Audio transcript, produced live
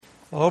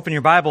Well, open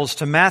your Bibles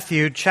to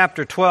Matthew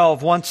chapter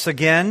 12 once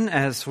again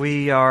as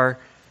we are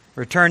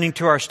returning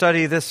to our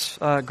study of this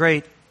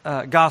great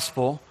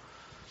gospel.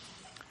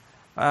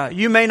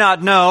 You may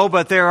not know,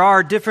 but there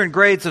are different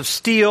grades of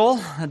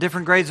steel,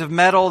 different grades of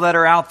metal that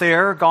are out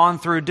there, gone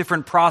through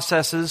different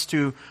processes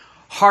to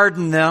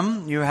harden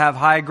them. You have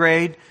high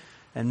grade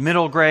and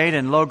middle grade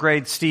and low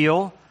grade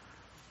steel.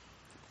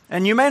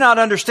 And you may not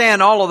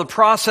understand all of the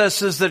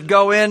processes that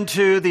go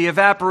into the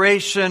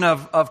evaporation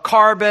of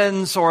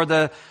carbons or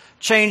the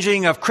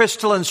changing of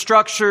crystalline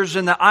structures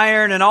in the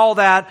iron and all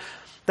that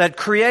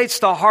creates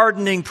the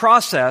hardening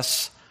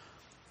process.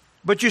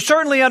 But you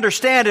certainly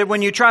understand it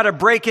when you try to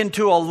break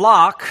into a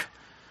lock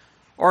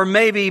or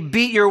maybe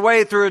beat your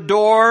way through a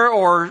door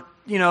or,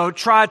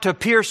 try to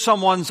pierce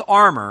someone's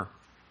armor.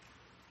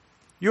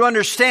 You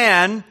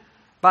understand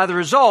by the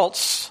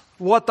results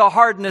what the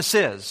hardness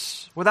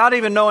is without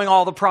even knowing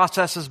all the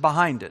processes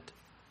behind it.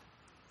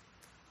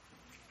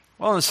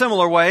 Well, in a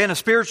similar way, in a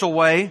spiritual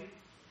way,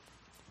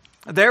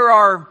 there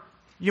are,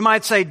 you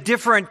might say,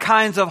 different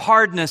kinds of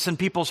hardness in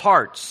people's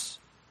hearts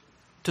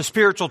to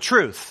spiritual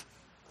truth.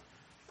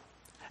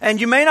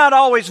 And you may not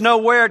always know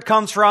where it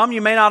comes from.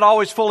 You may not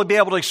always fully be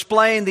able to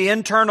explain the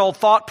internal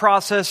thought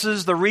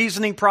processes, the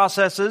reasoning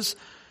processes,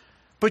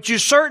 but you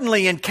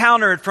certainly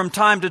encounter it from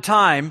time to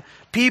time.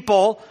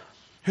 People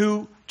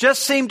who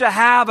just seem to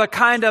have a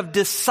kind of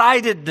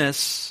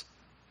decidedness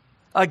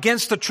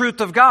against the truth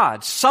of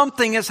God.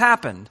 Something has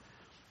happened.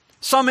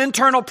 Some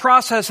internal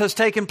process has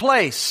taken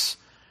place,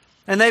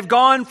 and they've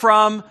gone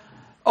from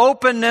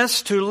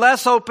openness to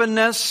less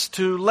openness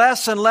to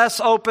less and less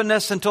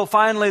openness until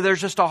finally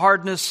there's just a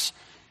hardness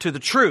to the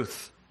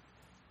truth.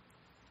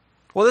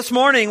 Well, this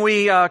morning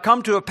we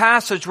come to a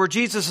passage where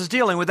Jesus is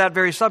dealing with that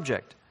very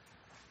subject.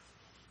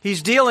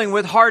 He's dealing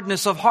with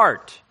hardness of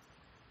heart.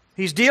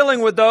 He's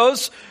dealing with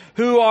those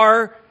who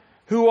are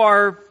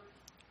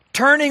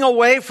turning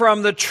away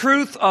from the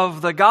truth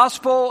of the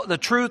gospel, the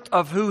truth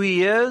of who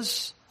He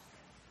is,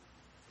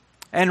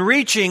 and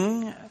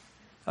reaching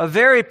a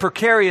very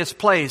precarious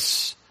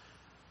place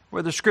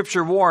where the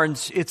Scripture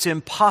warns it's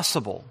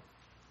impossible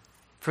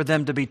for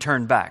them to be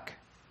turned back.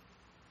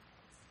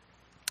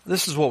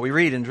 This is what we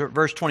read in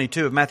verse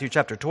 22 of Matthew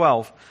chapter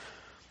 12.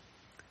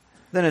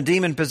 Then a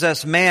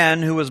demon-possessed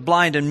man who was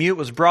blind and mute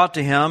was brought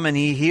to Him, and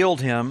He healed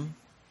him.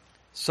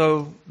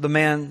 So the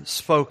man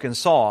spoke and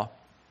saw.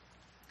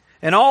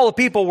 And all the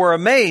people were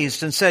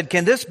amazed and said,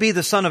 "Can this be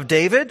the Son of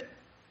David?"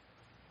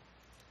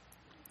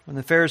 When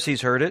the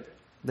Pharisees heard it,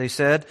 they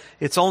said,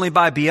 "It's only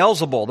by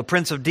Beelzebul, the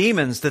prince of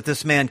demons, that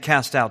this man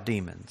cast out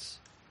demons."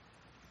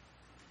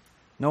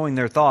 Knowing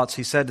their thoughts,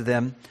 He said to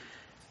them,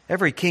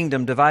 "Every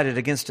kingdom divided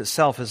against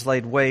itself is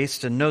laid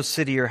waste, and no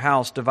city or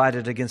house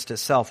divided against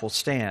itself will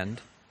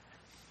stand.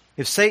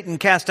 If Satan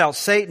cast out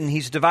Satan,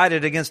 he's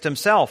divided against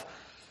himself.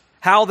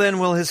 How then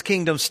will his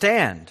kingdom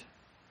stand?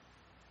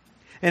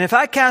 And if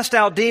I cast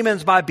out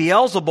demons by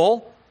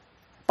Beelzebul,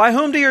 by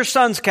whom do your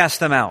sons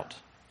cast them out?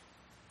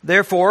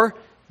 Therefore,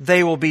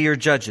 they will be your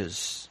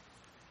judges.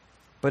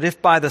 But if it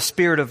is by the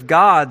Spirit of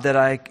God that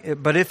I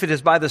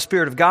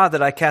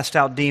cast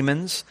out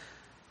demons,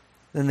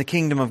 then the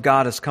kingdom of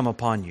God has come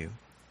upon you.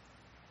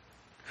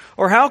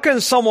 Or how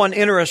can someone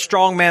enter a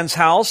strong man's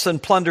house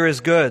and plunder his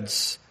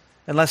goods,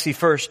 unless he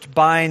first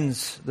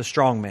binds the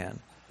strong man?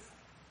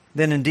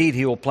 Then indeed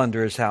he will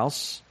plunder his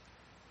house.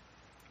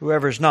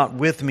 Whoever is not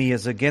with me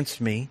is against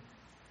me,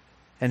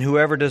 and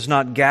whoever does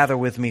not gather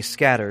with me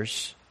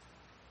scatters.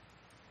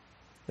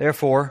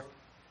 Therefore,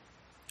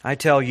 I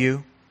tell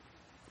you,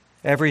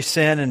 every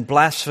sin and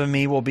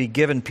blasphemy will be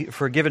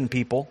forgiven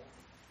people,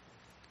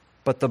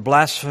 but the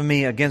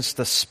blasphemy against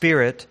the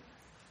Spirit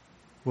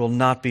will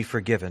not be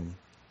forgiven.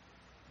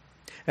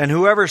 And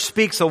whoever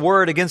speaks a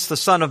word against the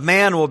Son of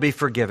Man will be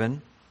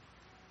forgiven,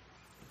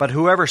 but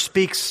whoever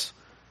speaks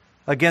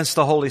against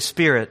the Holy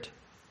Spirit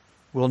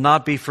will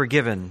not be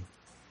forgiven,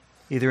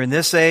 either in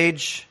this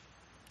age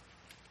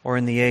or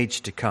in the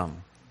age to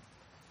come.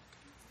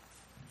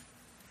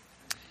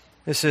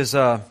 This is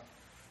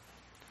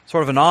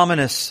sort of an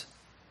ominous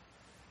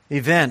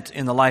event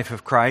in the life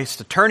of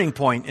Christ, a turning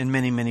point in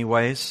many, many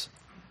ways,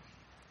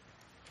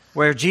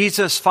 where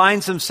Jesus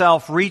finds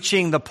Himself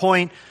reaching the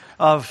point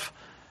of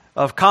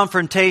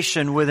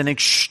confrontation with an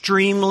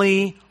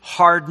extremely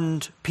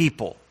hardened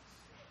people.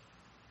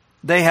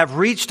 They have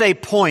reached a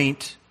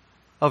point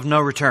of no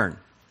return.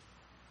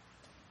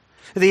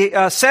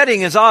 The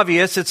setting is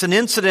obvious. It's an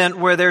incident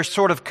where there's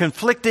sort of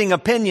conflicting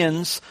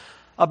opinions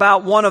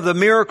about one of the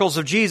miracles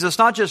of Jesus,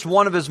 not just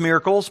one of His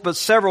miracles, but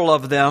several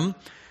of them.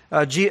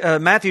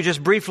 Matthew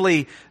just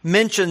briefly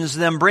mentions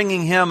them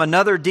bringing Him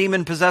another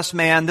demon-possessed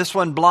man, this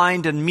one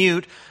blind and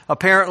mute.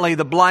 Apparently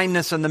the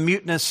blindness and the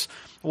muteness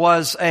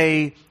was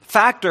a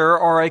factor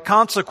or a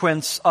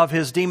consequence of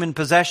his demon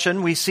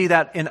possession. We see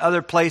that in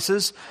other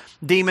places.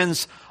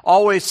 Demons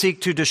always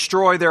seek to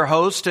destroy their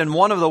host, and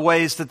one of the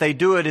ways that they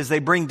do it is they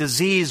bring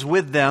disease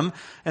with them.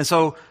 And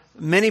so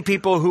many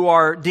people who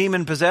are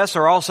demon-possessed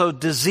are also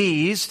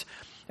diseased,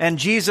 and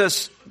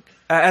Jesus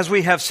as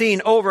we have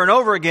seen over and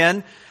over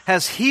again,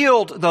 has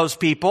healed those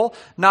people,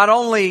 not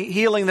only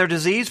healing their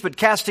disease, but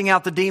casting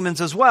out the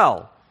demons as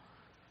well.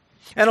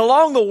 And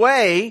along the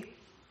way,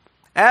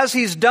 as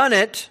he's done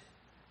it,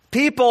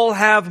 people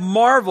have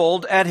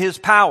marveled at his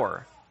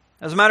power.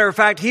 As a matter of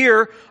fact,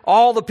 here,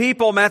 all the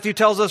people, Matthew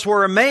tells us,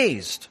 were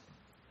amazed.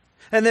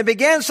 And they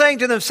began saying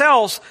to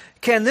themselves,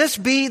 "Can this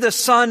be the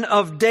son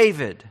of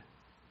David?"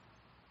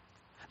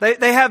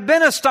 They have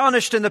been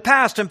astonished in the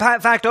past. In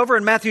fact, over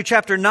in Matthew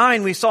chapter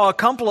 9, we saw a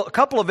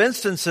couple of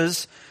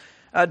instances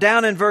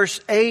down in verse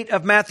 8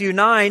 of Matthew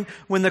 9,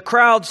 when the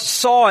crowds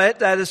saw it,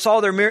 that is,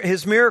 saw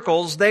his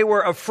miracles, they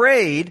were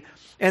afraid,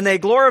 and they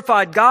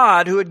glorified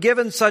God who had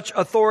given such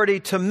authority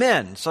to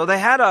men. So they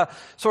had a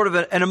sort of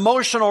an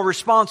emotional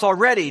response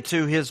already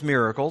to his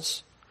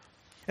miracles.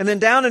 And then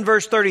down in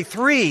verse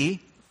 33,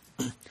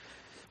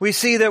 we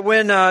see that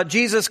when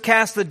Jesus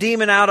cast the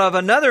demon out of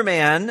another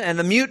man and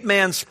the mute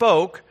man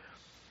spoke,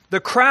 the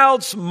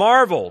crowds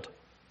marveled,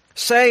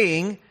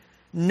 saying,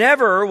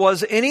 "Never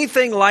was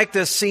anything like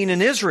this seen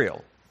in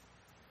Israel."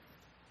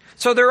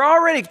 So they're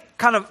already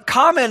kind of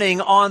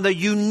commenting on the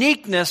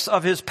uniqueness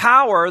of his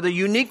power, the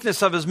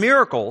uniqueness of his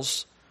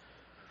miracles.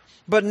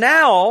 But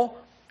now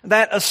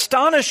that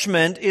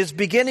astonishment is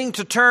beginning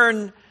to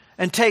turn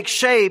and take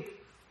shape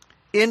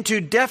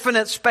into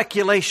definite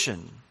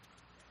speculation.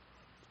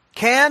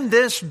 Can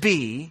this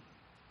be,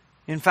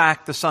 in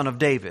fact, the son of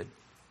David?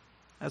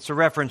 That's a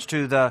reference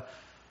to the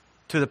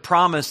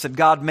promise that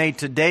God made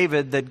to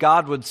David, that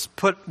God would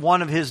put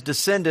one of his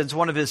descendants,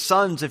 one of his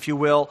sons, if you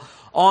will,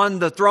 on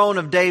the throne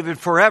of David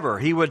forever.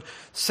 He would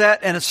set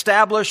and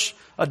establish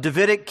a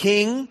Davidic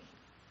king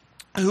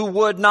who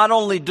would not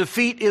only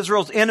defeat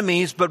Israel's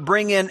enemies, but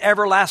bring in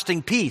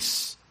everlasting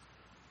peace.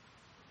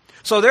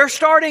 So they're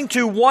starting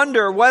to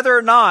wonder whether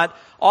or not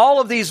all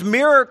of these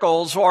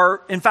miracles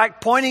are, in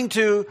fact, pointing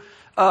to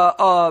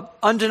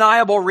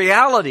undeniable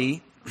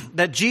reality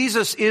that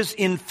Jesus is,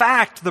 in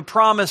fact, the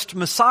promised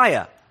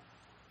Messiah.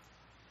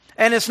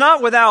 And it's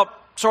not without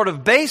sort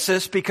of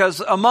basis, because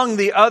among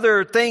the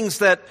other things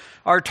that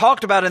are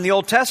talked about in the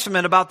Old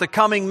Testament about the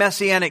coming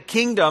Messianic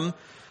kingdom,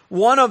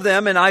 one of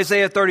them in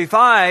Isaiah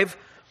 35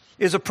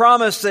 is a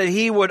promise that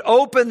he would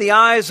open the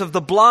eyes of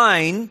the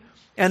blind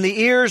and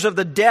the ears of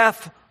the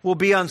deaf will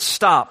be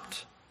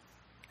unstopped.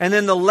 And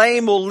then the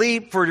lame will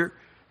leap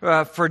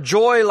for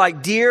joy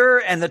like deer,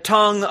 and the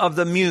tongue of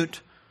the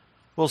mute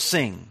will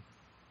sing.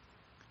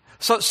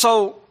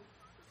 So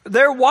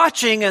they're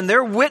watching and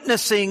they're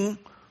witnessing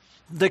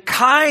the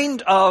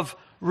kind of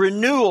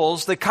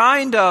renewals, the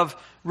kind of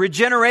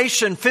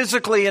regeneration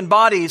physically in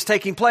bodies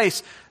taking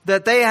place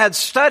that they had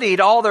studied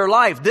all their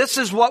life. This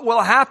is what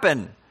will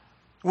happen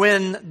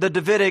when the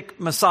Davidic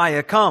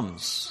Messiah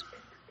comes.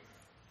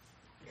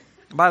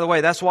 By the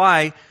way, that's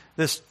why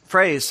this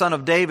phrase, son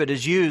of David,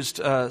 is used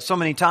so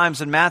many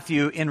times in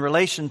Matthew in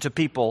relation to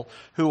people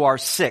who are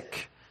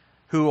sick,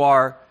 who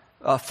are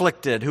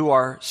afflicted, who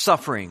are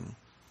suffering.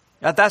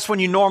 That's when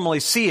you normally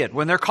see it.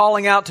 When they're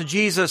calling out to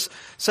Jesus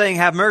saying,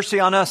 "Have mercy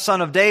on us, son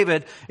of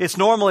David," it's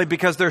normally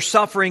because they're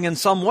suffering in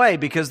some way,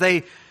 because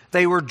they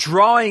were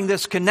drawing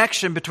this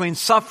connection between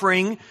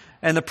suffering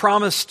and the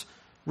promised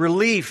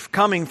relief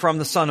coming from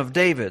the son of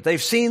David.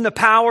 They've seen the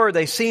power,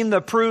 they've seen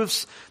the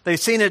proofs, they've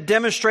seen it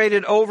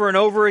demonstrated over and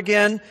over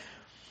again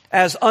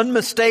as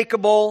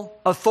unmistakable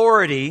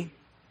authority,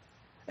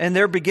 and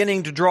they're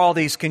beginning to draw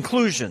these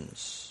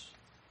conclusions.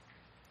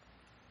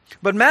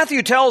 But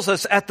Matthew tells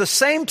us at the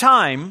same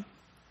time,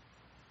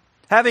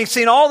 having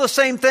seen all the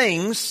same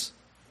things,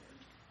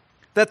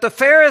 that the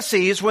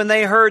Pharisees, when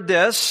they heard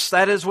this,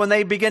 that is, when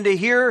they begin to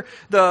hear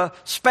the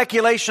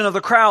speculation of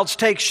the crowds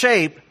take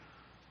shape,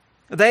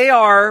 they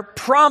are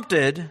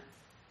prompted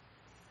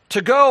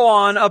to go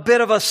on a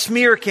bit of a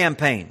smear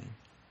campaign.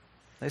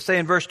 They say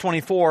in verse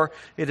 24,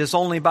 "It is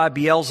only by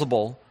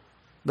Beelzebul,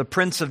 the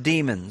prince of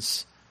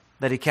demons,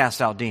 that he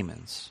casts out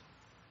demons."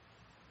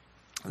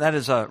 That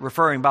is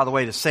referring, by the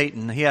way, to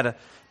Satan. He had a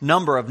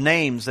number of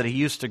names that he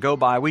used to go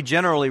by. We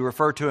generally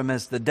refer to him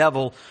as the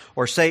devil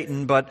or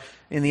Satan, but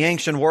in the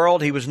ancient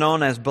world, he was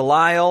known as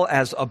Belial,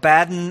 as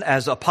Abaddon,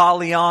 as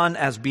Apollyon,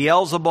 as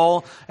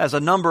Beelzebul, as a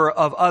number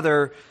of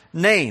other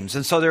names.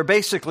 And so they're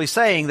basically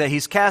saying that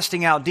he's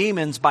casting out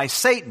demons by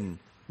Satan,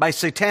 by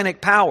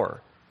satanic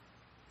power.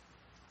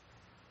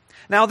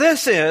 Now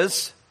this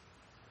is,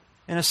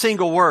 in a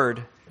single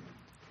word,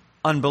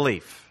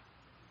 unbelief.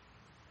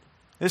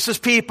 This is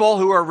people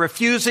who are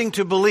refusing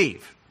to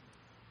believe.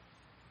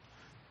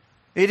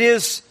 It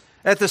is,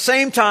 at the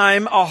same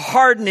time, a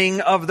hardening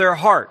of their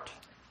heart.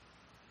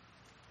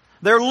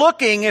 They're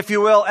looking, if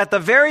you will, at the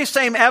very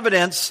same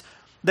evidence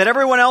that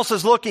everyone else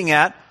is looking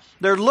at.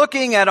 They're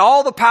looking at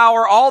all the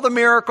power, all the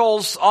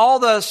miracles, all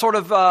the sort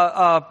of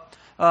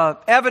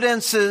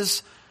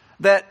evidences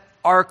that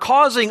are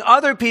causing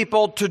other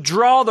people to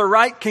draw the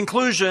right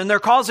conclusion.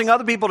 They're causing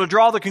other people to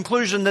draw the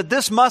conclusion that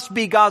this must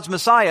be God's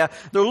Messiah.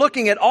 They're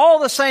looking at all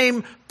the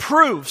same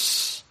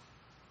proofs,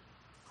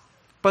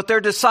 but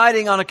they're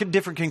deciding on a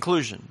different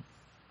conclusion.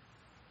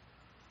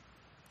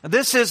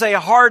 This is a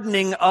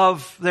hardening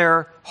of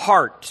their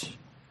heart.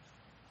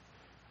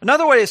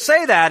 Another way to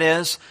say that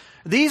is,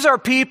 these are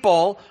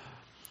people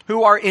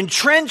who are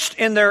entrenched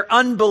in their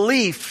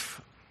unbelief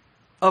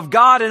of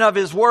God and of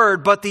His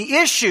Word, but the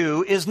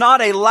issue is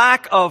not a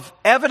lack of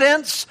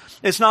evidence,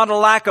 it's not a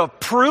lack of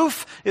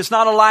proof, it's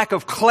not a lack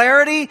of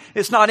clarity,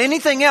 it's not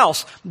anything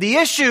else. The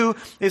issue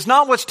is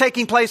not what's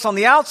taking place on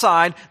the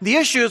outside, the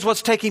issue is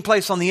what's taking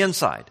place on the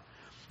inside.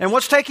 And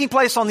what's taking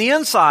place on the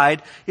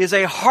inside is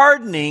a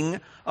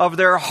hardening of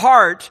their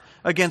heart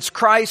against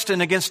Christ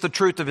and against the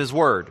truth of His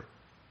Word.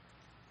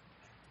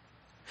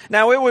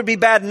 Now, it would be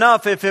bad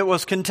enough if it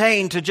was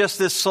contained to just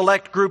this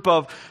select group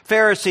of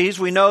Pharisees.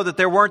 We know that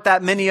there weren't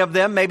that many of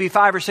them, maybe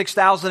 5,000 or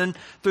 6,000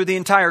 through the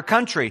entire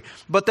country.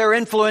 But they're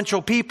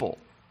influential people.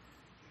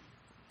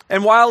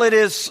 And while it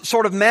is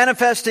sort of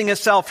manifesting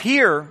itself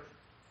here,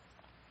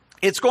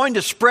 it's going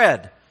to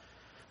spread.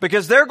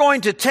 Because they're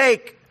going to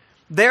take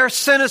their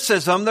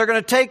cynicism, they're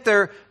going to take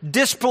their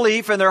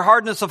disbelief and their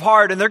hardness of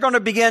heart, and they're going to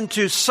begin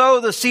to sow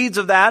the seeds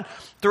of that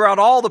throughout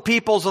all the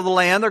peoples of the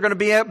land. They're going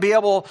to be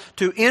able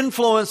to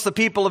influence the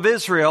people of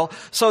Israel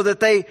so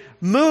that they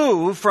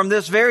move from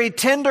this very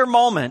tender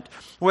moment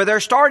where they're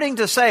starting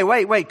to say,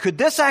 wait, could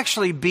this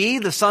actually be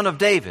the son of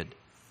David?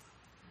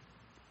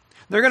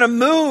 They're going to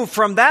move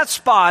from that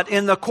spot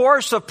in the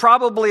course of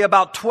probably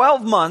about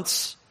 12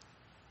 months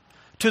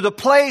to the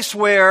place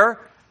where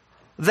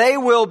they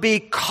will be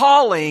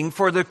calling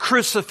for the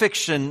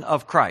crucifixion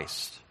of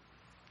Christ.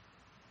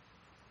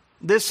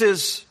 This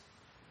is,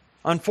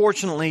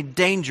 unfortunately,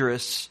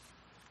 dangerous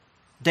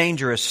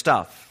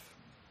stuff.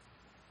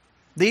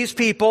 These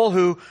people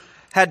who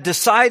had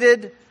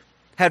decided,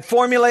 had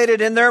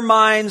formulated in their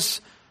minds,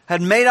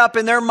 had made up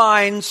in their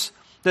minds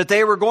that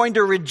they were going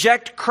to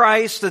reject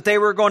Christ, that they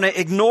were going to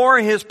ignore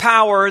His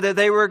power, that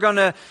they were going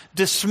to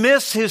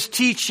dismiss His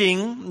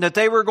teaching, that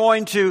they were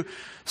going to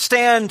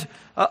stand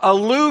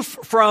aloof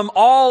from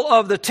all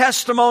of the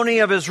testimony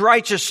of His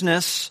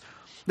righteousness,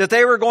 that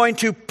they were going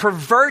to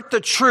pervert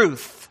the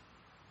truth,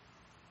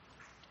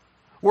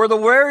 were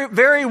the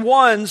very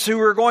ones who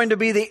were going to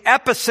be the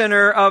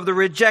epicenter of the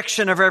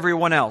rejection of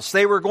everyone else.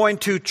 They were going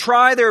to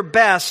try their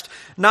best.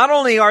 Not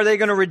only are they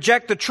going to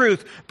reject the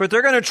truth, but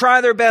they're going to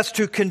try their best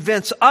to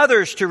convince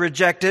others to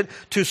reject it,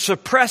 to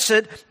suppress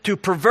it, to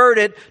pervert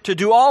it, to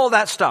do all of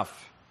that stuff.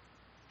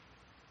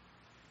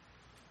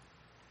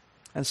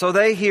 And so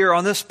they here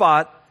on this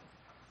spot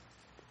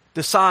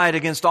decide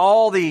against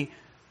all the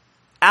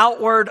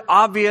outward,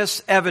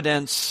 obvious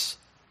evidence.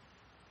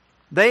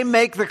 They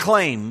make the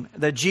claim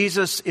that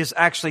Jesus is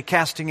actually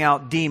casting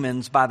out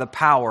demons by the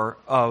power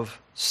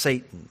of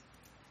Satan.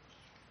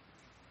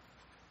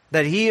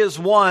 That He is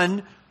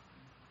one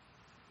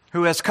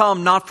who has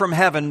come not from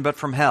heaven but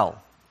from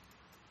hell.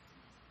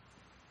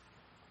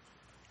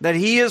 That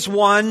He is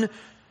one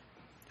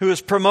who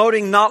is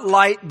promoting not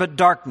light but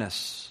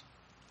darkness.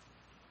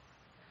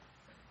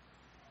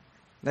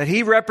 That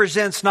He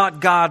represents not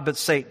God but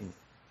Satan.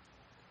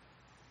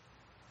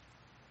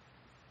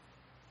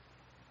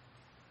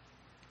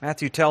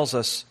 Matthew tells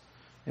us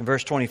in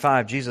verse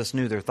 25, Jesus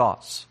knew their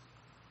thoughts.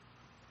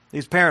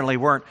 These apparently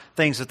weren't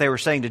things that they were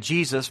saying to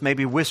Jesus,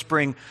 maybe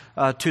whispering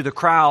to the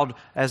crowd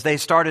as they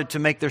started to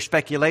make their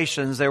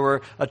speculations. There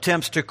were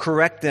attempts to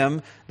correct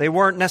them. They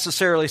weren't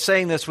necessarily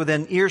saying this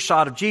within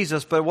earshot of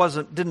Jesus, but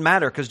it didn't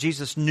matter because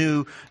Jesus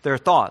knew their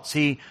thoughts.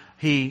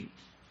 He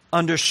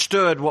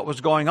understood what was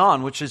going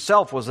on, which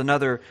itself was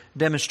another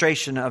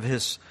demonstration of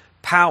His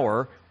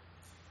power.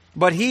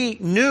 But He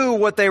knew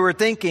what they were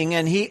thinking,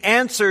 and He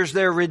answers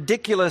their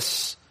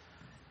ridiculous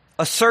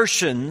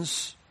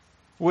assertions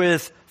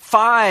with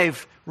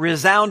 5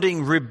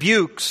 resounding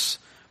rebukes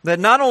that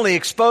not only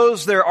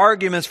expose their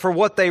arguments for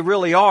what they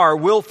really are,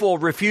 willful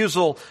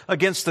refusal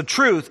against the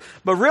truth,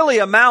 but really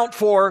amount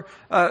for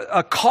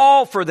a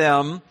call for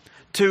them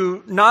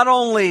to not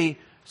only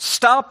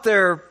stop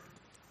their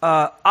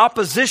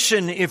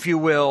opposition, if you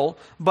will,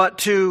 but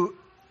to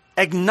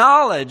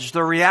acknowledge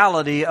the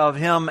reality of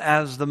Him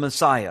as the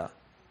Messiah.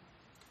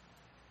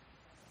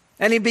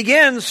 And He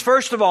begins,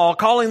 first of all,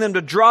 calling them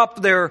to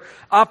drop their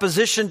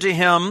opposition to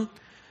Him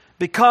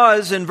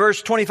because in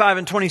verse 25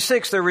 and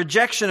 26, their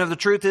rejection of the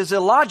truth is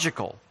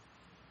illogical.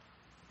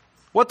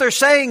 What they're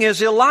saying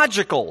is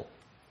illogical.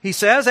 He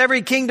says,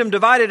 every kingdom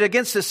divided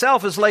against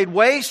itself is laid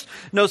waste.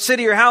 No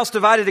city or house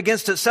divided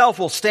against itself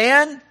will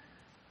stand.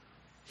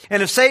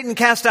 And if Satan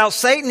cast out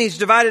Satan, he's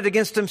divided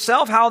against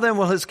himself. How then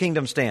will his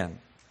kingdom stand?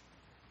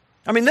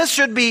 I mean, this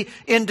should be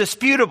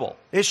indisputable.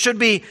 It should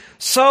be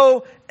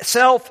so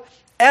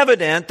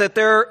self-evident that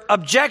their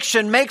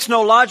objection makes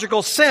no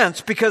logical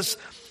sense because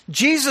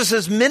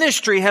Jesus'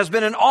 ministry has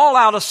been an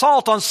all-out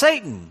assault on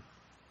Satan.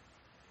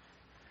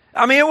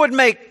 I mean, it would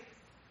make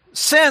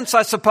sense,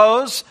 I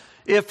suppose,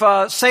 if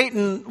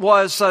Satan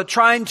was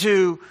trying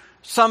to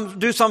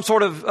do some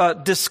sort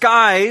of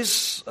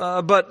disguise,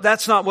 but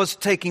that's not what's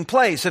taking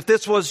place. If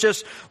this was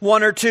just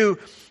one or two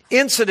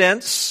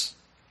incidents,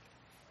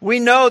 we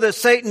know that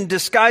Satan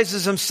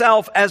disguises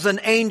himself as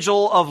an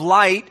angel of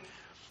light.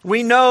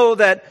 We know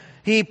that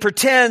he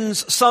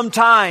pretends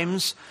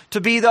sometimes to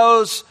be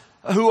those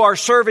who are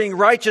serving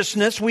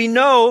righteousness. We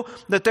know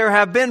that there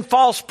have been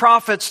false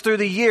prophets through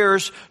the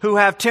years who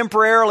have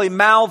temporarily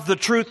mouthed the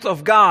truth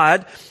of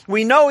God.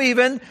 We know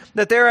even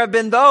that there have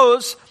been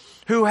those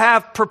who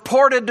have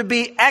purported to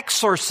be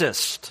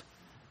exorcists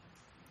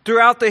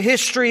throughout the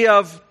history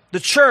of the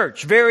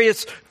church,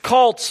 various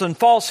cults and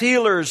false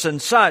healers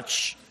and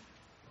such.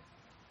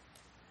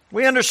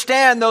 We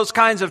understand those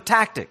kinds of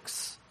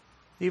tactics.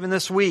 Even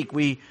this week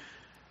we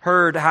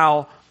heard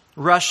how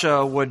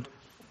Russia would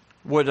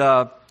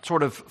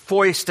sort of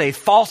foist a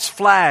false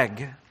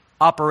flag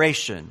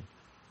operation.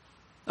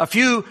 A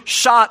few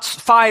shots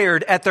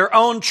fired at their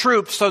own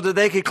troops so that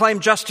they could claim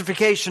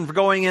justification for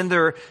going in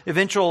their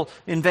eventual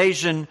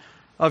invasion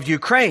of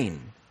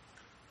Ukraine.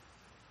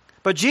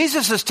 But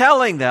Jesus is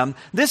telling them,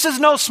 this is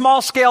no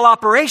small-scale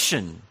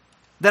operation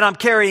that I'm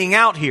carrying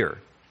out here.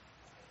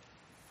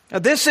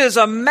 This is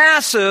a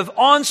massive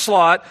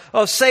onslaught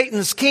of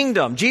Satan's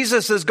kingdom.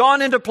 Jesus has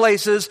gone into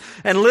places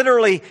and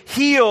literally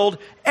healed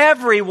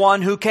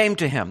everyone who came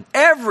to him.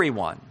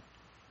 Everyone.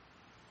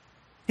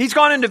 He's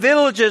gone into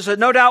villages that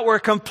no doubt were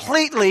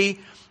completely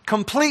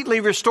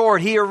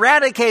restored. He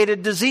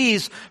eradicated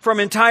disease from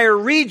entire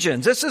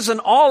regions. This is an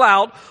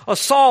all-out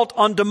assault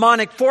on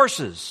demonic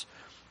forces.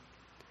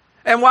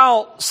 And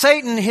while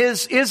Satan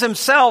is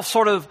himself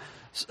sort of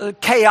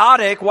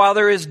chaotic, while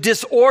there is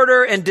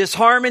disorder and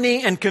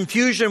disharmony and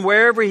confusion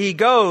wherever he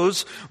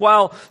goes,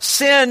 while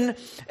sin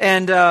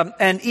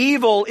and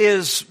evil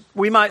is,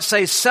 we might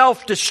say,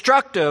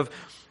 self-destructive,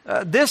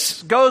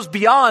 this goes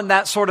beyond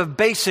that sort of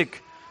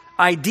basic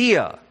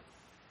idea.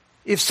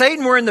 If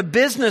Satan were in the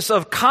business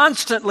of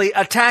constantly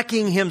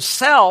attacking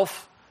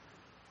himself,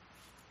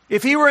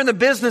 if he were in the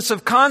business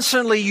of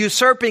constantly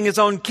usurping his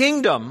own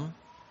kingdom,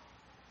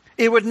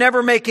 it would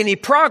never make any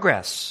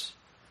progress.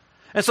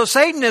 And so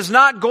Satan is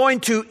not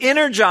going to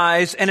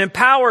energize and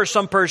empower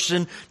some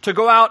person to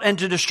go out and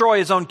to destroy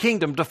his own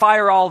kingdom, to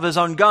fire all of his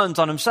own guns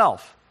on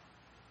himself.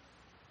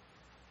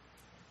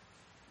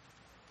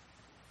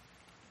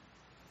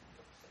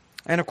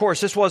 And of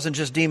course, this wasn't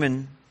just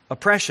demon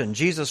oppression.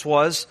 Jesus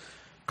was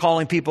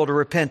calling people to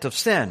repent of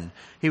sin.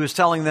 He was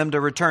telling them to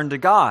return to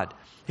God.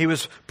 He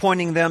was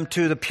pointing them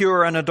to the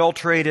pure,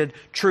 unadulterated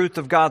truth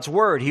of God's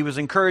Word. He was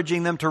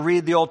encouraging them to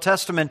read the Old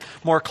Testament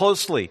more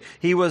closely.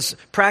 He was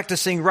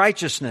practicing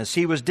righteousness.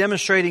 He was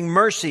demonstrating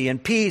mercy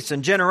and peace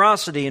and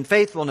generosity and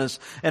faithfulness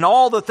and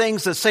all the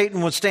things that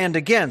Satan would stand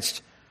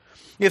against.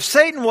 If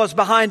Satan was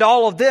behind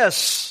all of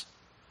this,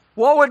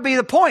 what would be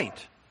the point?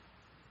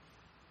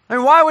 I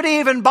mean, why would he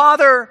even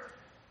bother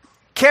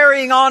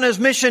carrying on his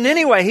mission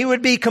anyway? He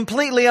would be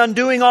completely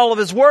undoing all of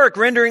his work,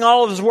 rendering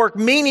all of his work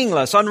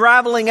meaningless,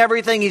 unraveling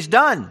everything he's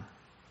done.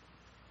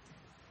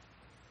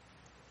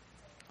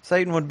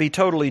 Satan would be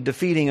totally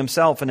defeating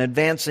himself and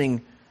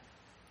advancing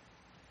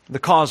the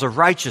cause of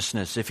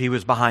righteousness if he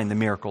was behind the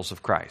miracles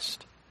of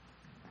Christ.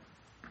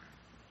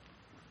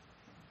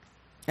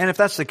 And if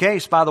that's the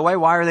case, by the way,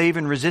 why are they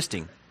even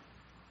resisting?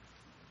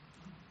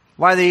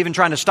 Why are they even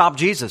trying to stop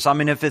Jesus? I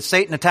mean, if it's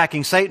Satan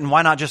attacking Satan,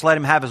 why not just let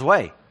him have his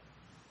way?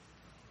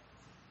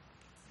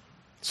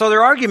 So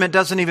their argument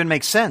doesn't even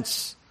make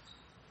sense.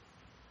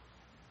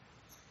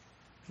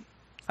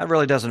 That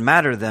really doesn't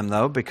matter to them,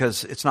 though,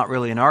 because it's not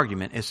really an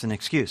argument. It's an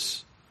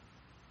excuse.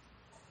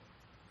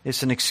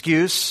 It's an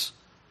excuse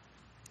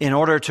in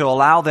order to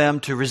allow them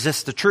to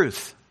resist the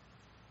truth.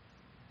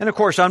 And of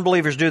course,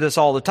 unbelievers do this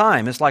all the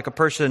time. It's like a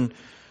person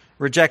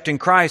rejecting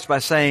Christ by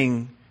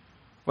saying,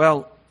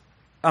 well,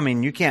 I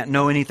mean, you can't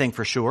know anything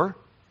for sure.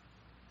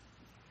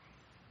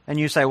 And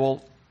you say,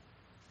 well,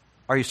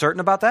 are you certain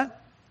about that?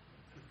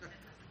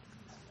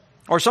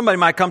 Or somebody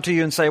might come to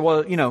you and say,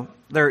 well, you know,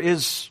 there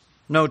is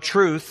no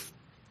truth.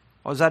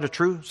 Oh, is that a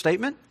true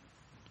statement?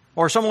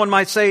 Or someone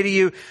might say to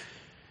you,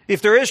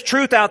 if there is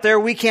truth out there,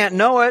 we can't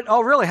know it.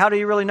 Oh, really? How do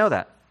you really know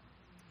that?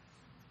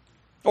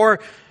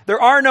 Or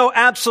there are no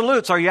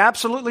absolutes. Are you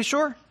absolutely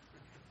sure?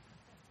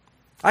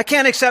 I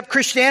can't accept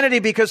Christianity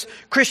because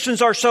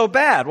Christians are so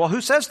bad. Well, who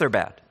says they're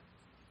bad?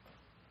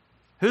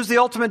 Who's the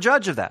ultimate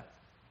judge of that?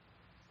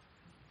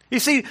 You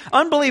see,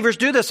 unbelievers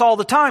do this all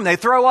the time. They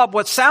throw up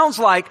what sounds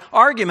like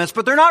arguments,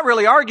 but they're not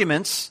really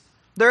arguments.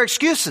 They're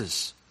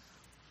excuses.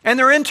 And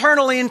they're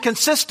internally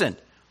inconsistent.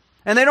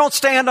 And they don't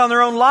stand on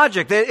their own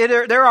logic.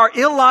 There are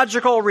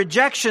illogical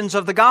rejections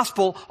of the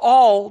gospel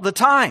all the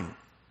time.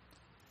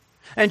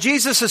 And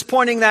Jesus is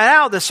pointing that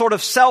out, this sort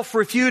of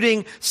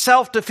self-refuting,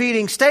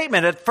 self-defeating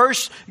statement. At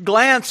first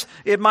glance,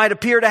 it might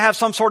appear to have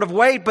some sort of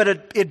weight, but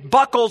it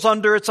buckles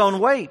under its own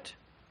weight.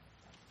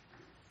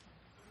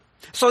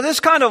 So this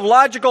kind of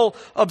logical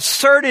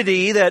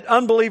absurdity that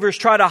unbelievers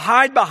try to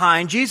hide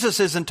behind, Jesus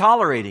isn't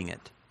tolerating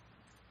it.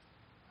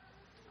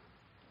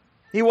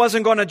 He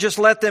wasn't going to just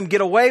let them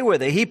get away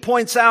with it. He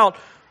points out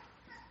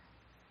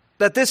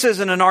that this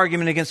isn't an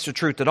argument against the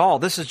truth at all.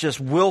 This is just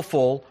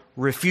willful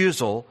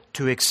refusal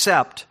to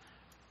accept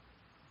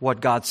what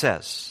God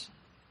says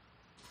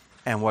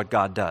and what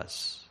God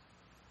does.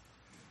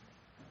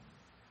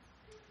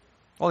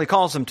 Well, he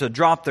calls them to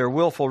drop their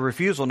willful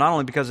refusal, not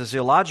only because it's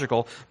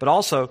illogical, but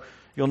also,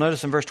 you'll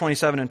notice in verse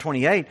 27 and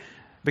 28,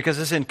 because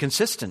it's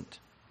inconsistent.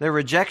 Their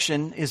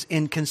rejection is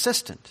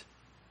inconsistent.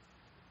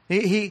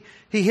 He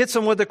hits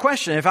them with the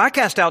question, if I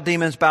cast out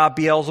demons by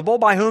Beelzebul,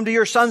 by whom do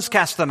your sons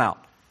cast them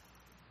out?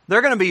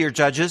 They're going to be your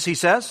judges, he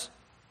says.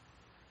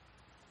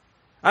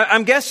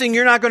 I'm guessing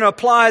you're not going to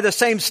apply the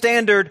same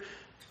standard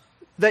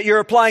that you're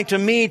applying to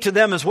me to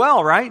them as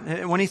well,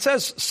 right? When he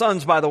says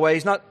sons, by the way,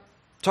 he's not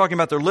talking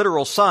about their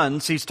literal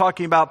sons. He's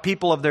talking about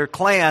people of their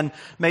clan,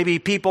 maybe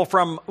people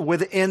from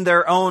within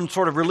their own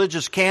sort of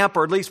religious camp,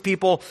 or at least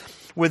people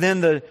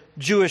within the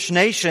Jewish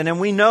nation. And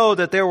we know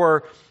that there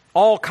were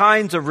all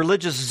kinds of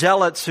religious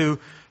zealots who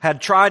had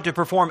tried to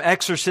perform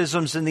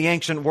exorcisms in the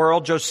ancient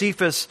world.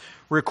 Josephus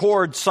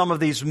records some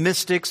of these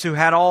mystics who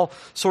had all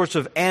sorts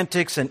of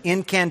antics and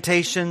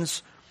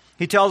incantations.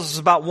 He tells us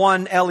about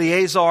one,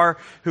 Eleazar,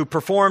 who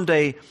performed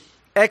a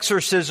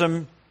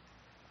exorcism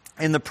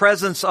in the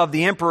presence of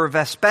the Emperor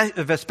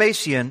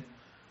Vespasian.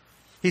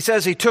 He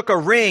says he took a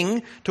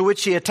ring to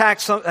which he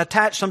attached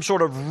some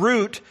sort of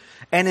root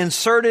and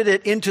inserted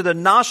it into the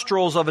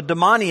nostrils of a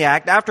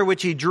demoniac, after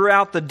which he drew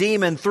out the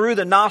demon through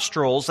the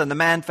nostrils, and the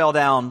man fell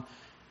down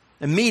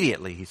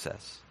immediately, he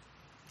says.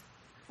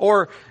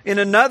 Or in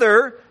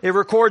another, it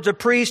records a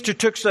priest who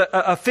took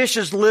a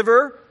fish's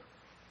liver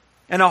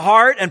and a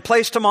heart and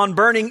placed them on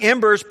burning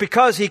embers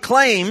because he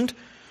claimed,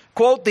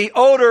 quote, the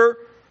odor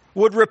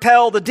would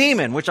repel the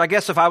demon, which I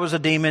guess if I was a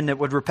demon, it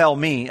would repel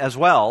me as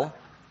well.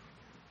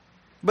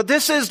 But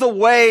this is the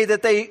way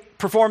that they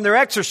perform their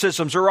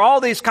exorcisms. There are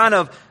all these kind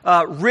of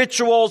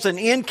rituals and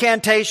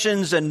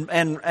incantations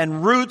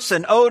and roots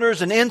and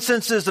odors and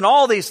incenses and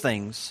all these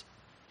things.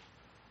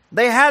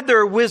 They had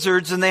their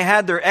wizards and they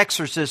had their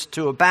exorcists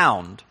to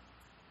abound.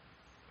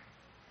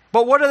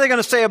 But what are they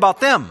going to say about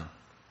them?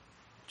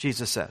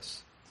 Jesus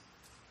says.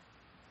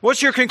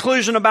 What's your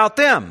conclusion about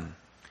them?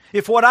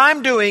 If what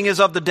I'm doing is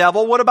of the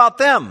devil, what about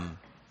them?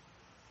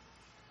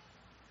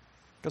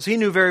 Because he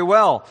knew very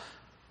well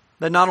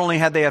that not only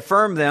had they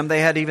affirmed them,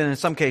 they had even in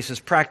some cases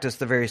practiced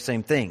the very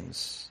same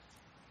things.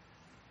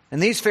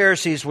 And these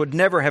Pharisees would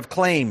never have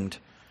claimed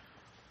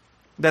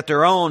that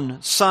their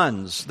own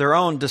sons, their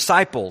own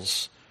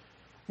disciples,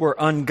 were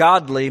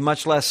ungodly,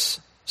 much less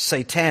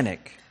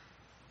satanic.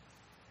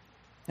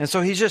 And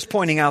so he's just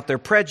pointing out their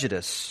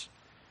prejudice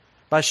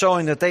by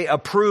showing that they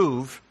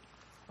approve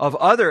of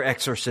other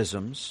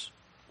exorcisms.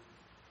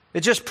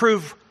 It just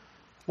proved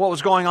what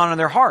was going on in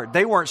their heart.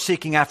 They weren't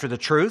seeking after the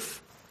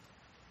truth.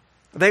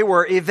 They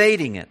were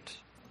evading it.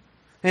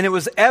 And it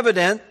was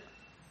evident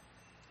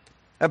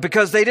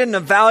because they didn't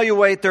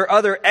evaluate their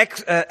other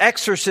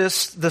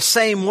exorcists the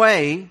same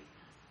way,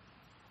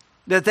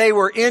 that they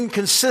were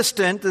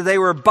inconsistent, that they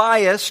were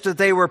biased, that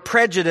they were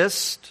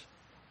prejudiced.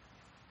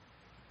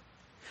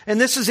 And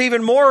this is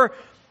even more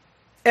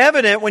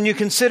evident when you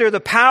consider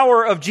the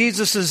power of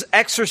Jesus'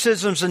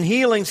 exorcisms and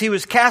healings. He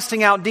was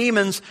casting out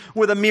demons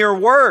with a mere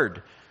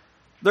word.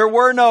 There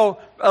were no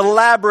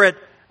elaborate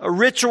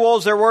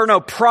rituals. There were no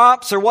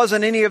props. There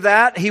wasn't any of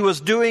that. He was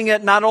doing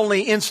it not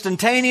only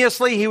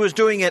instantaneously, he was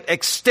doing it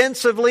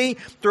extensively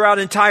throughout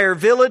entire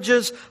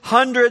villages,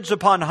 hundreds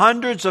upon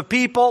hundreds of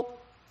people.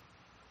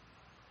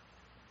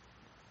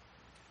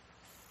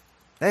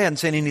 They hadn't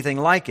seen anything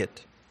like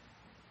it.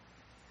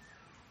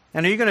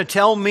 And are you going to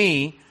tell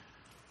me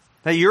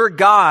that your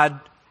God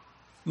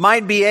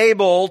might be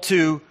able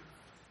to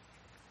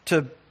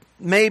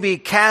maybe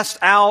cast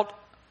out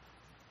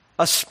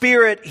a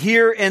spirit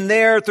here and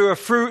there through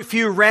a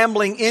few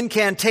rambling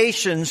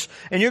incantations,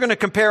 and you're going to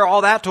compare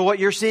all that to what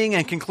you're seeing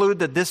and conclude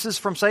that this is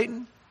from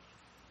Satan?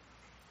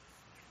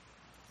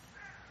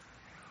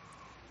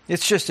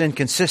 It's just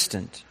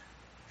inconsistent.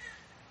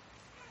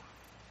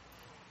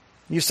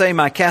 You say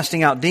my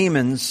casting out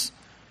demons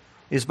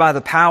is by the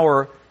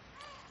power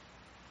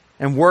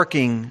and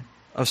working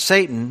of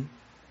Satan.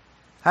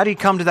 How do you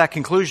come to that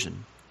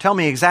conclusion? Tell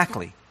me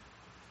exactly.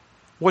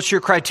 What's your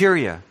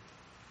criteria?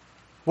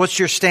 What's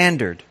your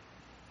standard?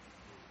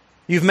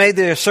 You've made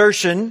the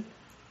assertion.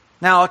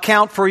 Now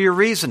account for your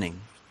reasoning.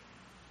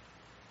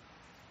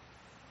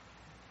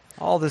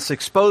 All this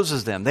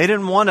exposes them. They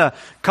didn't want to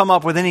come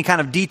up with any kind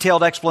of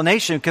detailed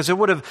explanation because it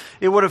would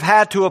have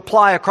had to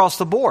apply across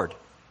the board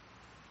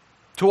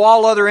to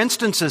all other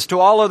instances, to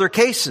all other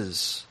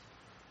cases.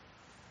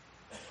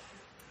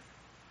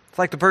 It's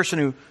like the person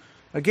who,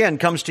 again,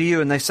 comes to you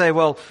and they say,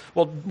 well,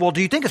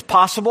 do you think it's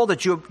possible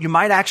that you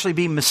might actually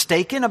be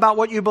mistaken about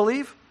what you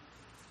believe?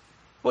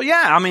 Well,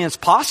 yeah, I mean, it's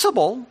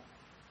possible.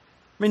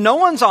 I mean, no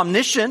one's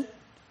omniscient,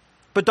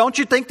 but don't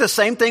you think the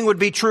same thing would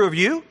be true of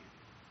you?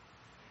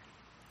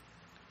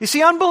 You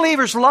see,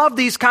 unbelievers love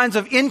these kinds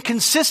of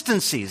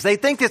inconsistencies. They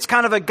think it's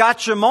kind of a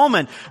gotcha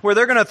moment where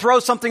they're going to throw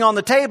something on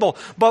the table.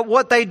 But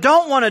what they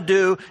don't want to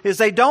do is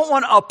they don't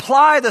want to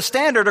apply the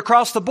standard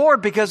across the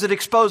board because it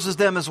exposes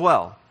them as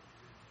well.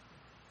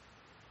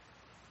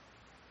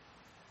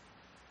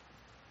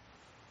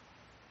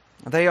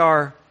 They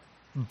are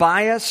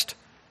biased,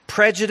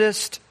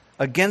 prejudiced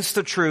against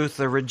the truth.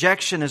 Their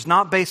rejection is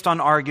not based on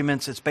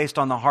arguments, it's based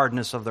on the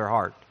hardness of their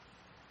heart.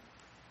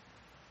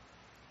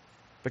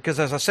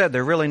 Because as I said,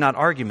 they're really not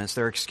arguments,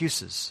 they're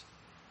excuses.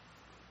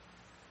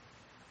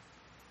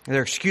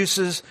 They're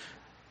excuses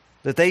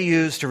that they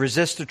use to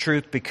resist the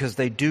truth because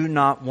they do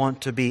not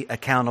want to be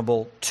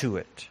accountable to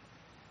it.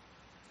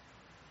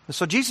 And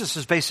so Jesus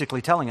is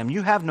basically telling them,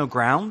 you have no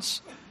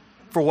grounds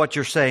for what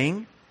you're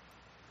saying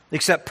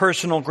except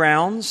personal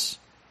grounds.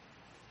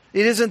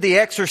 It isn't the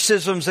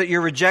exorcisms that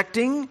you're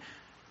rejecting.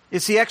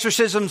 It's the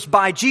exorcisms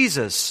by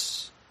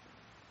Jesus.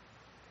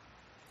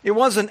 It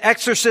wasn't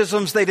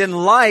exorcisms they didn't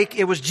like.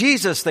 It was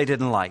Jesus they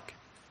didn't like.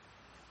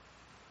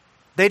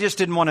 They just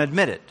didn't want to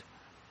admit it.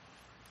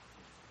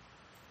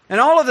 And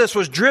all of this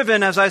was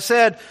driven, as I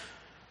said,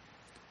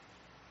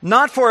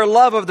 not for a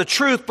love of the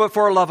truth, but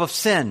for a love of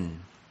sin,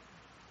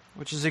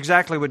 which is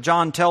exactly what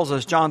John tells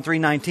us, John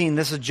 3:19.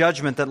 This is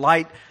judgment, that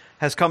light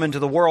has come into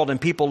the world, and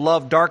people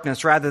love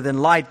darkness rather than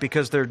light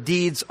because their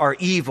deeds are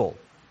evil.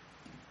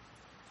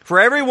 For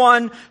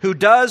everyone who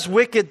does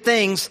wicked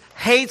things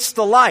hates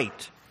the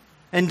light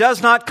and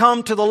does not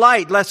come to the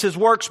light, lest his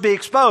works be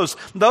exposed.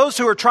 Those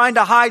who are trying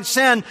to hide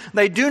sin,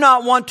 they do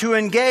not want to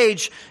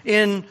engage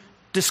in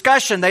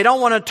discussion. They don't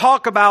want to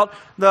talk about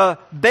the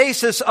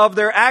basis of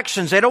their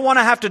actions. They don't want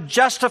to have to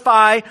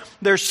justify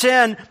their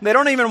sin. They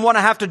don't even want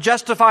to have to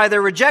justify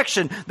their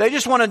rejection. They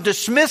just want to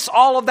dismiss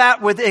all of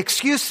that with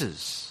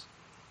excuses.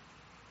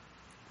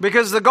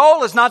 Because the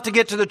goal is not to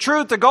get to the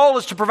truth. The goal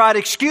is to provide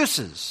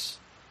excuses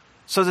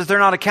so that they're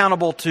not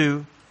accountable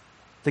to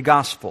the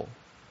gospel.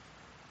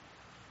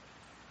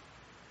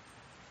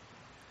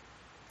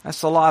 That's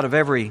the lot of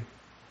every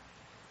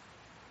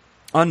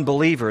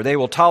unbeliever. They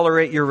will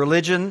tolerate your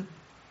religion.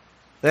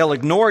 They'll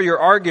ignore your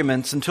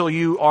arguments until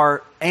you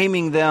are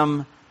aiming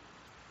them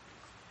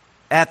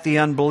at the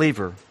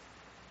unbeliever.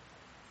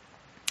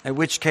 In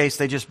which case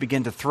they just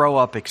begin to throw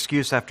up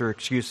excuse after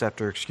excuse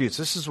after excuse.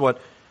 This is what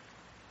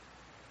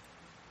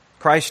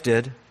Christ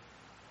did.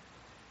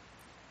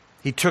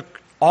 He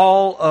took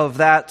all of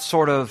that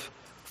sort of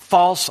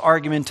false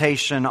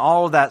argumentation,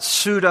 all of that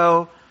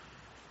pseudo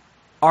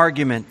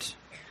argument,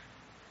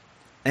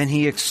 and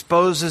He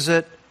exposes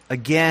it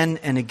again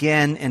and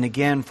again and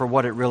again for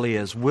what it really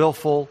is: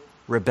 willful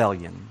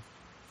rebellion,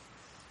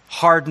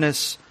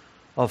 hardness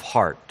of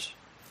heart.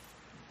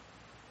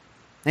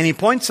 And He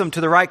points them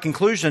to the right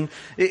conclusion.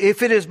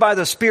 If it is by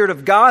the Spirit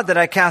of God that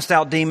I cast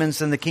out demons,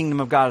 then the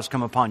kingdom of God has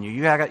come upon you.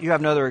 You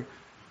have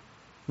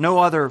no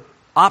other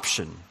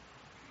option.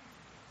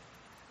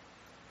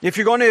 If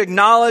you're going to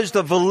acknowledge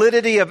the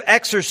validity of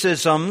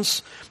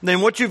exorcisms, then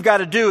what you've got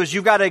to do is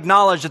you've got to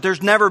acknowledge that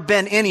there's never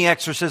been any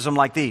exorcism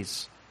like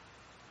these.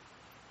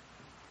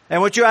 And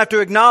what you have to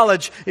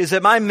acknowledge is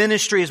that my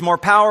ministry is more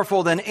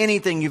powerful than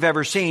anything you've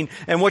ever seen.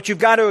 And what you've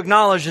got to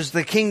acknowledge is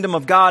the kingdom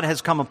of God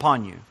has come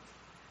upon you.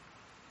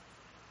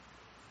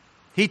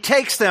 He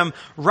takes them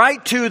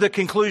right to the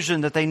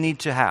conclusion that they need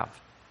to have.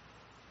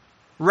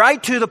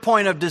 Right to the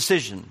point of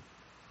decision.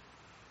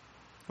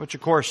 Which,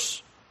 of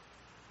course,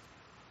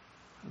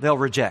 they'll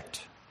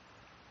reject.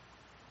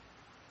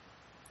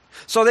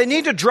 So they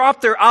need to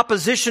drop their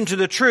opposition to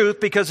the truth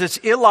because it's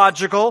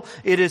illogical,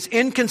 it is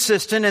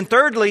inconsistent, and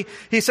thirdly,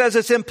 he says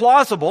it's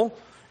implausible.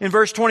 In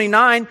verse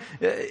 29,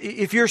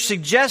 if you're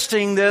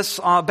suggesting this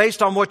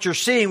based on what you're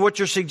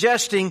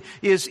suggesting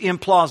is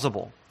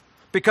implausible.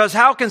 Because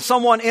how can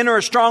someone enter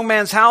a strong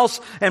man's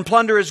house and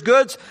plunder his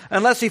goods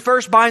unless he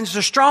first binds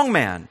the strong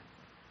man?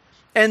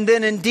 And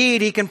then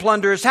indeed he can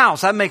plunder his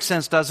house. That makes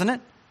sense, doesn't it?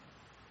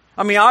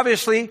 I mean,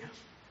 obviously,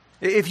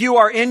 if you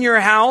are in your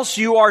house,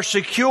 you are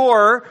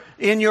secure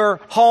in your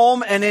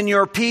home and in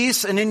your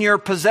peace and in your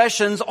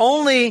possessions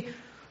only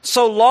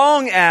so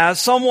long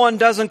as someone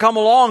doesn't come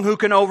along who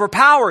can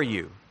overpower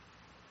you.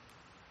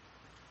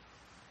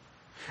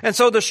 And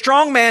so the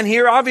strong man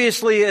here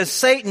obviously is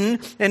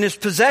Satan, and his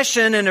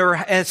possession and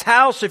his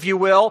house, if you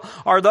will,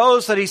 are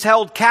those that he's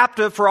held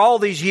captive for all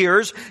these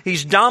years.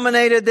 He's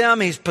dominated them.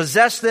 He's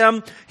possessed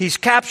them. He's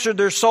captured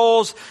their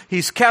souls.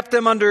 He's kept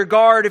them under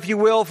guard, if you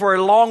will, for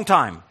a long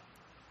time.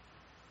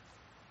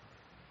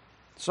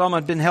 Some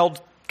have been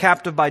held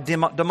captive by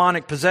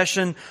demonic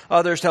possession.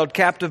 Others held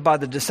captive by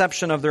the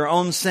deception of their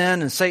own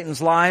sin and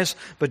Satan's lies.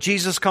 But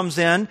Jesus comes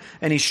in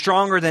and He's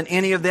stronger than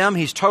any of them.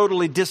 He's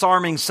totally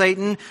disarming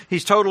Satan.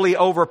 He's totally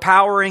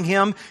overpowering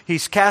him.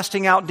 He's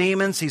casting out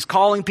demons. He's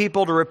calling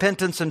people to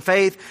repentance and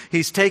faith.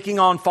 He's taking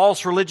on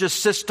false religious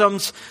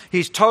systems.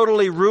 He's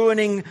totally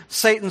ruining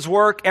Satan's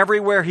work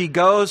everywhere He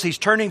goes. He's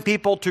turning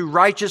people to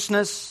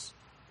righteousness.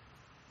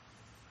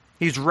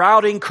 He's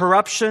routing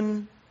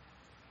corruption.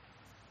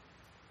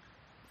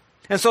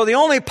 And so the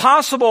only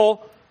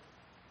possible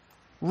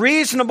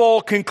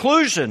reasonable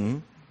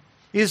conclusion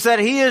is that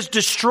He is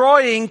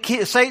destroying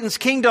Satan's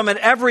kingdom at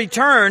every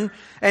turn,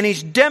 and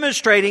He's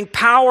demonstrating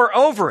power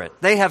over it.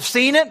 They have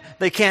seen it.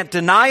 They can't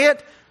deny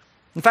it.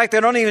 In fact, they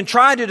don't even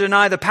try to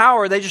deny the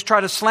power. They just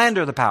try to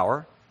slander the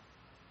power.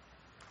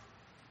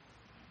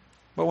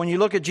 But when you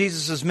look at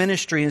Jesus'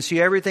 ministry and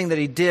see everything that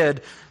He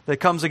did that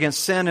comes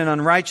against sin and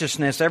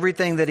unrighteousness,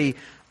 everything that He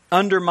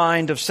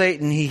undermined of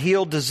Satan, He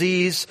healed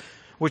disease,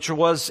 which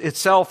was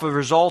itself a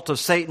result of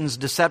Satan's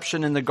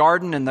deception in the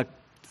garden and the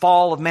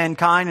fall of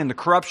mankind and the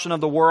corruption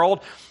of the world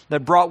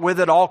that brought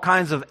with it all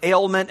kinds of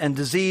ailment and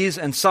disease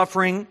and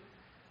suffering.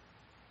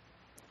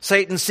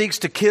 Satan seeks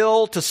to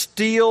kill, to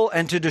steal,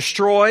 and to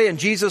destroy, and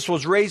Jesus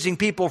was raising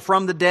people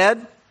from the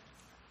dead.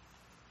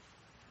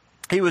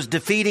 He was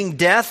defeating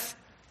death.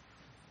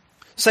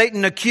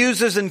 Satan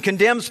accuses and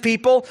condemns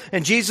people,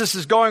 and Jesus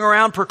is going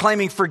around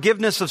proclaiming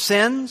forgiveness of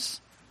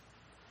sins.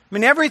 I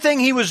mean, everything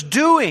he was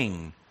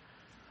doing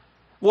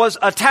was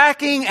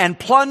attacking and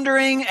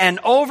plundering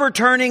and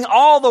overturning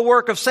all the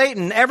work of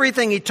Satan.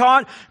 Everything he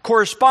taught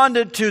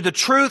corresponded to the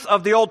truth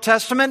of the Old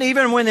Testament.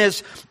 Even when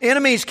his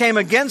enemies came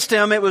against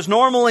him, it was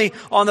normally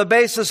on the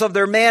basis of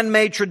their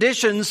man-made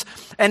traditions,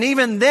 and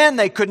even then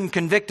they couldn't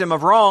convict him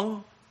of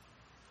wrong.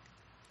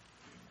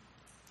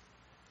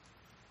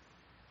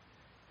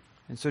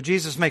 And so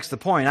Jesus makes the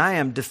point, I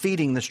am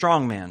defeating the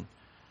strong man.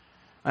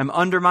 I'm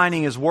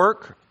undermining his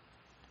work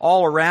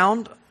all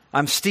around.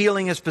 I'm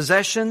stealing his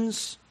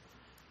possessions.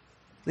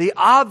 The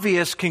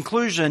obvious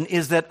conclusion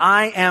is that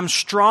I am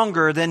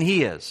stronger than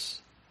he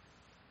is.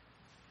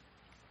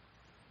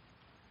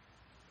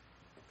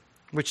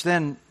 Which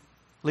then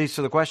leads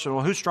to the question,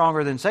 well, who's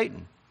stronger than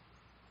Satan?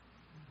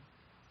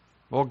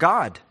 Well,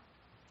 God.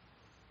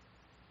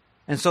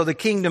 And so the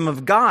kingdom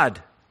of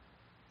God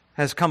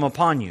has come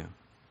upon you.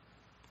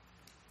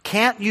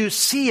 Can't you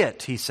see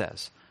it, he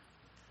says.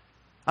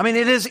 I mean,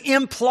 it is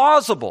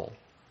implausible.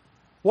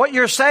 What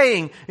you're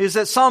saying is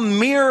that some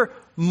mere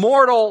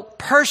mortal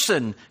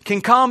person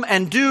can come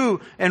and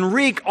do and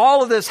wreak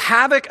all of this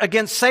havoc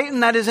against Satan.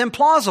 That is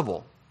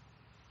implausible.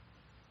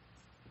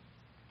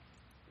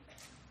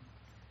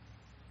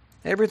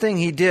 Everything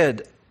he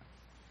did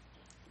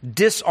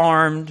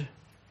disarmed,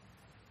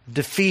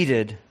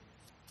 defeated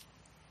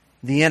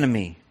the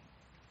enemy.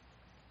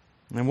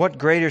 And what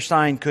greater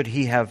sign could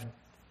he have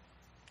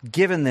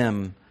given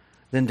them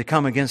than to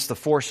come against the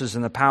forces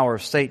and the power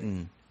of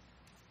Satan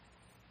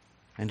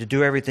and to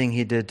do everything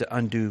he did to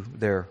undo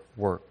their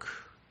work?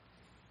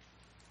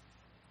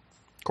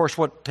 Of course,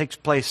 what takes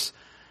place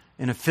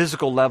in a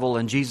physical level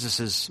in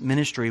Jesus'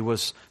 ministry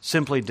was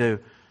simply to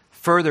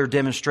further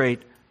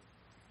demonstrate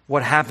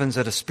what happens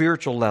at a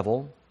spiritual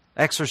level.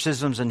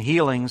 Exorcisms and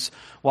healings,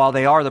 while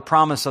they are the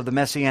promise of the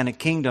Messianic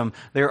kingdom,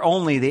 they're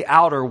only the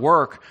outer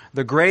work.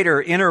 The greater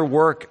inner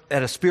work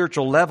at a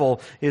spiritual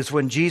level is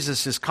when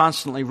Jesus is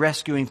constantly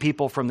rescuing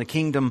people from the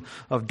kingdom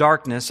of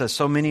darkness. As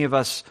so many of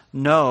us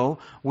know,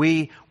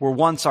 we were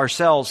once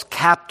ourselves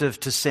captive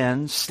to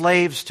sin,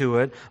 slaves to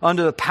it,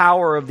 under the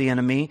power of the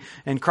enemy,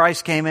 and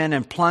Christ came in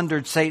and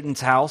plundered Satan's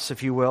house,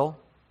 if you will.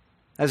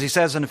 As he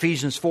says in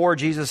Ephesians 4,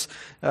 Jesus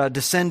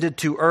descended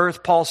to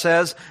earth, Paul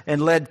says,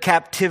 and led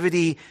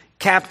captivity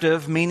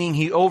captive, meaning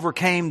he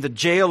overcame the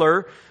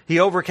jailer. He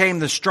overcame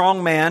the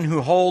strong man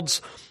who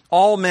holds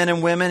all men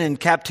and women in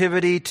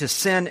captivity to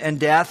sin and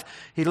death.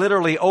 He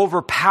literally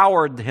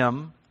overpowered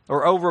them.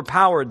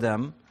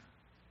 And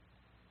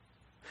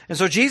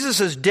so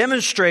Jesus is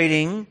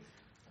demonstrating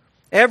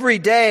every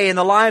day in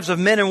the lives of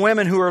men and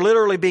women who are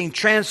literally being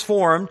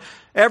transformed.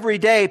 Every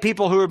day,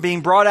 people who are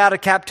being brought out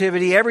of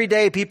captivity. Every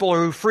day, people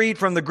who are freed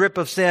from the grip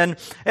of sin.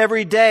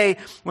 Every day,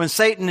 when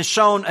Satan is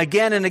shown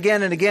again and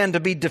again and again to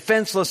be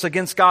defenseless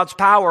against God's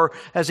power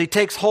as he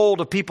takes hold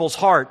of people's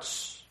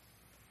hearts.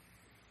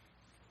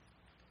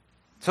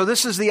 So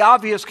this is the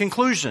obvious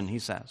conclusion, he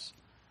says.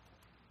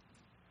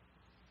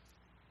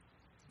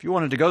 If you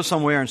wanted to go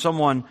somewhere and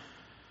someone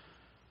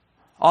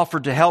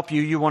offered to help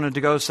you, you wanted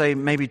to go, say,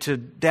 maybe to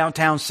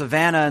downtown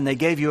Savannah, and they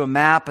gave you a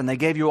map, and they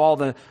gave you all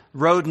the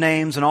road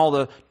names and all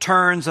the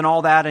turns and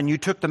all that, and you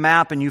took the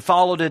map and you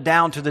followed it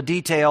down to the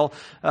detail,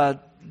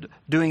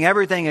 doing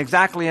everything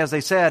exactly as they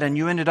said, and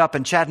you ended up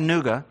in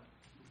Chattanooga,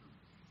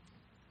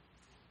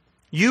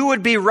 you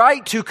would be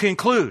right to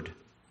conclude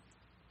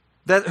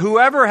that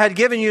whoever had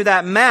given you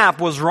that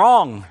map was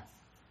wrong,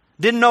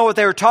 didn't know what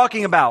they were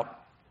talking about,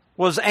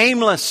 was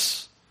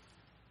aimless,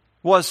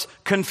 was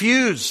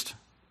confused.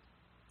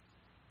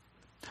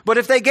 But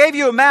if they gave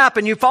you a map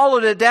and you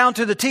followed it down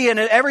to the T, and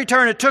at every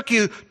turn it took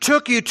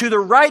you to the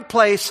right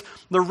place,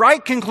 the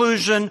right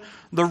conclusion,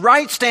 the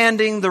right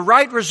standing, the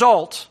right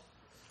result,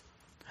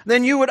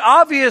 then you would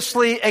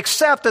obviously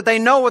accept that they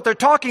know what they're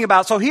talking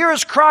about. So here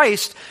is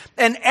Christ,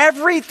 and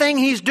everything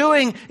he's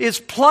doing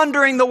is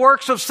plundering the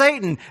works of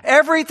Satan.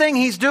 Everything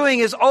he's doing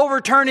is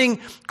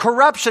overturning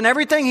corruption.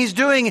 Everything he's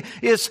doing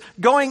is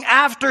going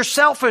after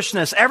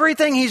selfishness.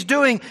 Everything he's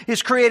doing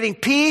is creating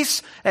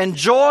peace and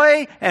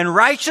joy and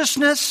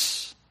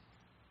righteousness.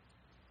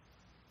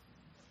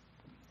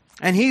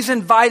 And he's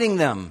inviting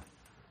them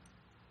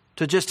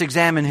to just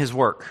examine his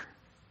work.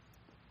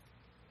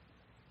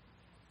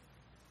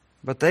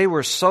 But they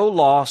were so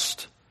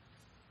lost,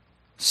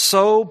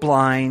 so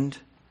blind,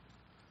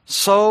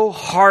 so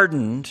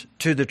hardened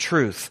to the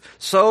truth,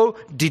 so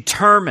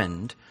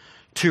determined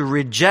to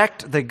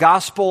reject the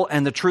gospel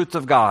and the truth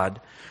of God,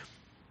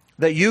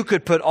 that you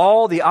could put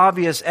all the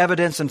obvious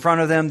evidence in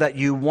front of them that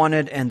you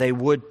wanted, and they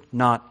would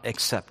not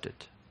accept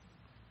it.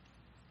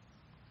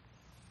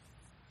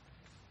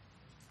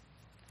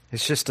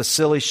 It's just a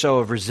silly show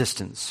of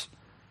resistance.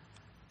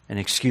 and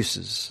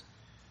excuses.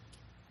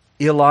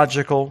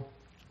 Illogical,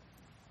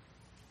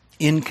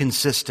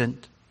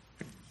 inconsistent,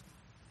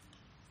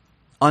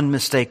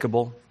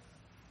 unmistakable,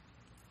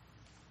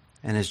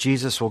 and as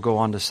Jesus will go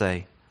on to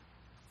say,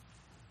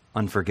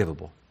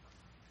 unforgivable.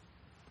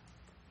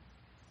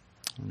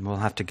 And we'll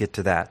have to get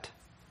to that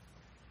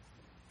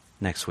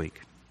next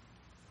week.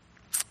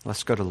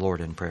 Let's go to the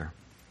Lord in prayer.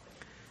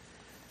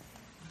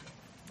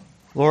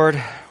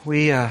 Lord,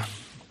 we are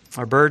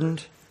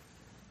burdened.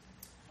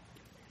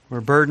 We're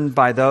burdened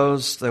by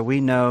those that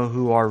we know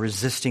who are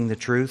resisting the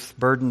truth,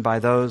 burdened by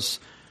those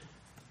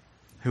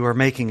who are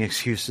making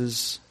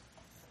excuses.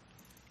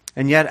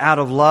 And yet, out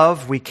of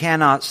love, we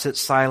cannot sit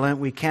silent.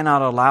 We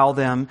cannot allow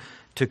them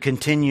to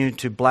continue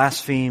to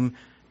blaspheme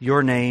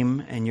your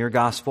name and your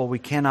gospel. We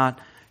cannot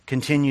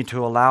continue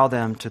to allow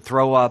them to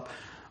throw up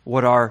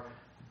what are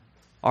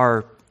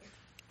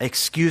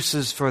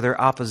excuses for their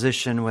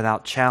opposition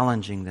without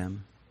challenging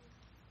them.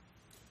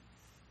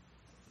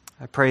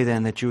 I pray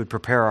then that you would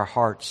prepare our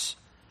hearts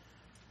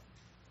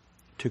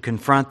to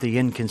confront the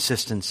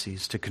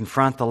inconsistencies, to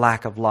confront the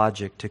lack of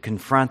logic, to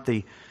confront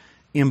the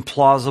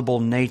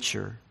implausible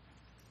nature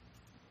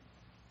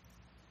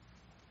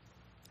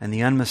and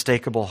the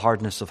unmistakable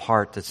hardness of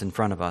heart that's in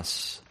front of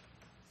us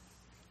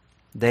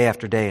day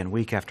after day and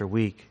week after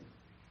week,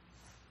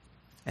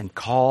 and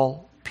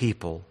call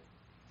people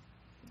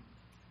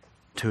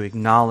to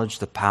acknowledge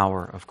the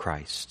power of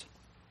Christ.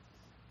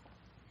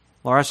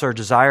 Lord, it's our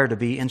desire to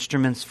be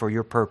instruments for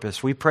your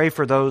purpose. We pray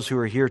for those who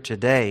are here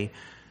today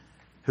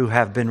who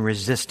have been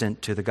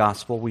resistant to the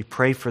gospel. We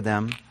pray for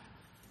them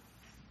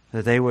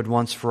that they would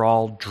once for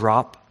all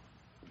drop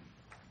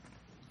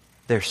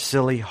their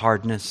silly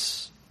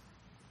hardness,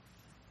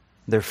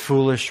 their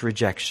foolish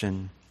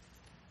rejection,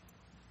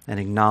 and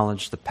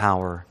acknowledge the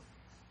power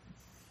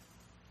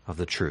of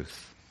the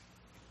truth.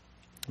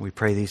 We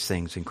pray these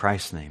things in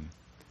Christ's name.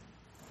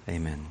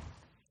 Amen.